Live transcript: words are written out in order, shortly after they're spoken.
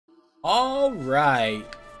All right,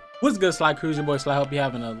 what's good, Sly Cruz? Your boy Sly. Hope you're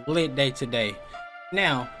having a lit day today.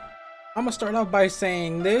 Now, I'm gonna start off by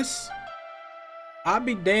saying this: I'll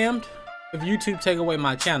be damned if YouTube take away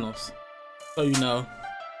my channels. So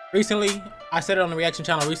recently I said it on the reaction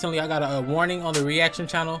channel. Recently, I got a warning on the reaction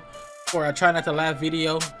channel for a try not to laugh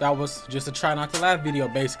video. That was just a try not to laugh video,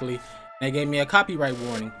 basically. They gave me a copyright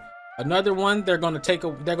warning. Another one, they're gonna take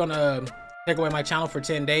away my channel for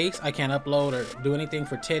 10 days. I can't upload or do anything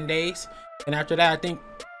for 10 days. And after that,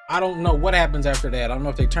 I don't know what happens after that. I don't know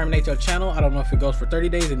if they terminate your channel. I don't know if it goes for 30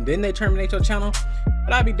 days and then they terminate your channel.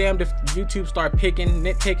 But I'd be damned if YouTube start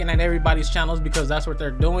nitpicking at everybody's channels, because that's what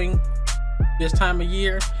they're doing this time of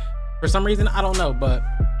year. For some reason, I don't know, but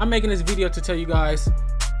I'm making this video to tell you guys,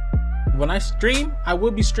 when I stream, I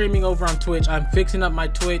will be streaming over on Twitch. I'm fixing up my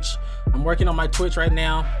Twitch. I'm working on my Twitch right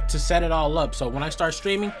now to set it all up. So when I start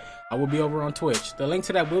streaming, I will be over on Twitch. The link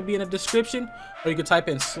to that will be in the description, or you can type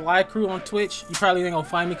in Sly Crew on Twitch. You probably ain't gonna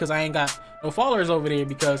find me because I ain't got no followers over there,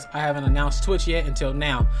 because I haven't announced Twitch yet until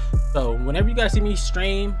now. So whenever you guys see me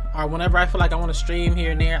stream, or whenever I feel like I want to stream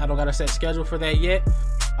here and there, I don't got a set schedule for that yet.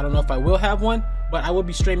 I don't know if I will have one, but I will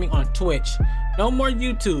be streaming on Twitch. No more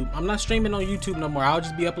YouTube. I'm not streaming on YouTube no more. I'll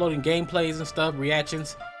just be uploading gameplays and stuff,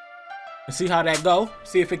 reactions, and see how that go.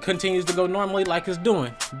 See if it continues to go normally like it's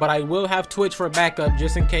doing. But I will have Twitch for a backup,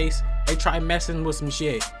 just in case they try messing with some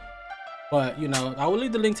shit. But I will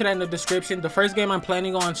leave the link to that in the description. The first game I'm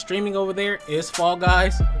planning on streaming over there is Fall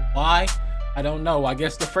Guys. Why? I don't know. I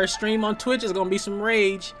guess the first stream on Twitch is gonna be some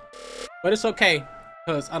rage, but it's okay,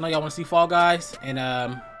 because I know y'all want to see Fall Guys, and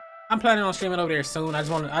I'm planning on streaming over there soon. I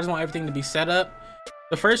just want everything to be set up.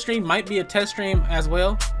 The first stream might be a test stream as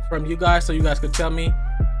well from you guys, so you guys could tell me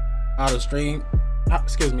how the stream,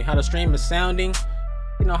 how the stream is sounding,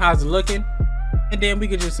 how's it looking, and then we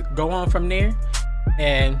could just go on from there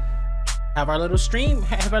and have our little stream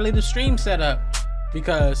set up.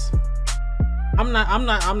 Because I'm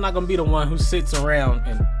not gonna be the one who sits around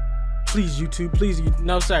and please YouTube, please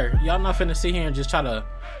no sir. Y'all not finna sit here and just try to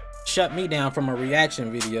shut me down from a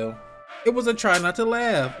reaction video. It was a try not to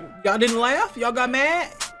laugh. Y'all didn't laugh? Y'all got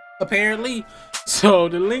mad? Apparently. So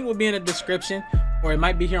the link will be in the description, or it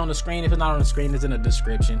might be here on the screen. If it's not on the screen, it's in the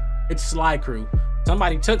description. It's Sly Crew.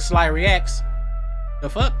 Somebody took Sly Reacts. The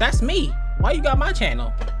fuck? That's me. Why you got my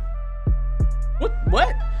channel?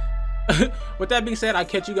 What? With that being said, I'll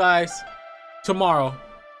catch you guys tomorrow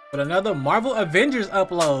with another Marvel Avengers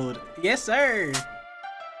upload. Yes, sir.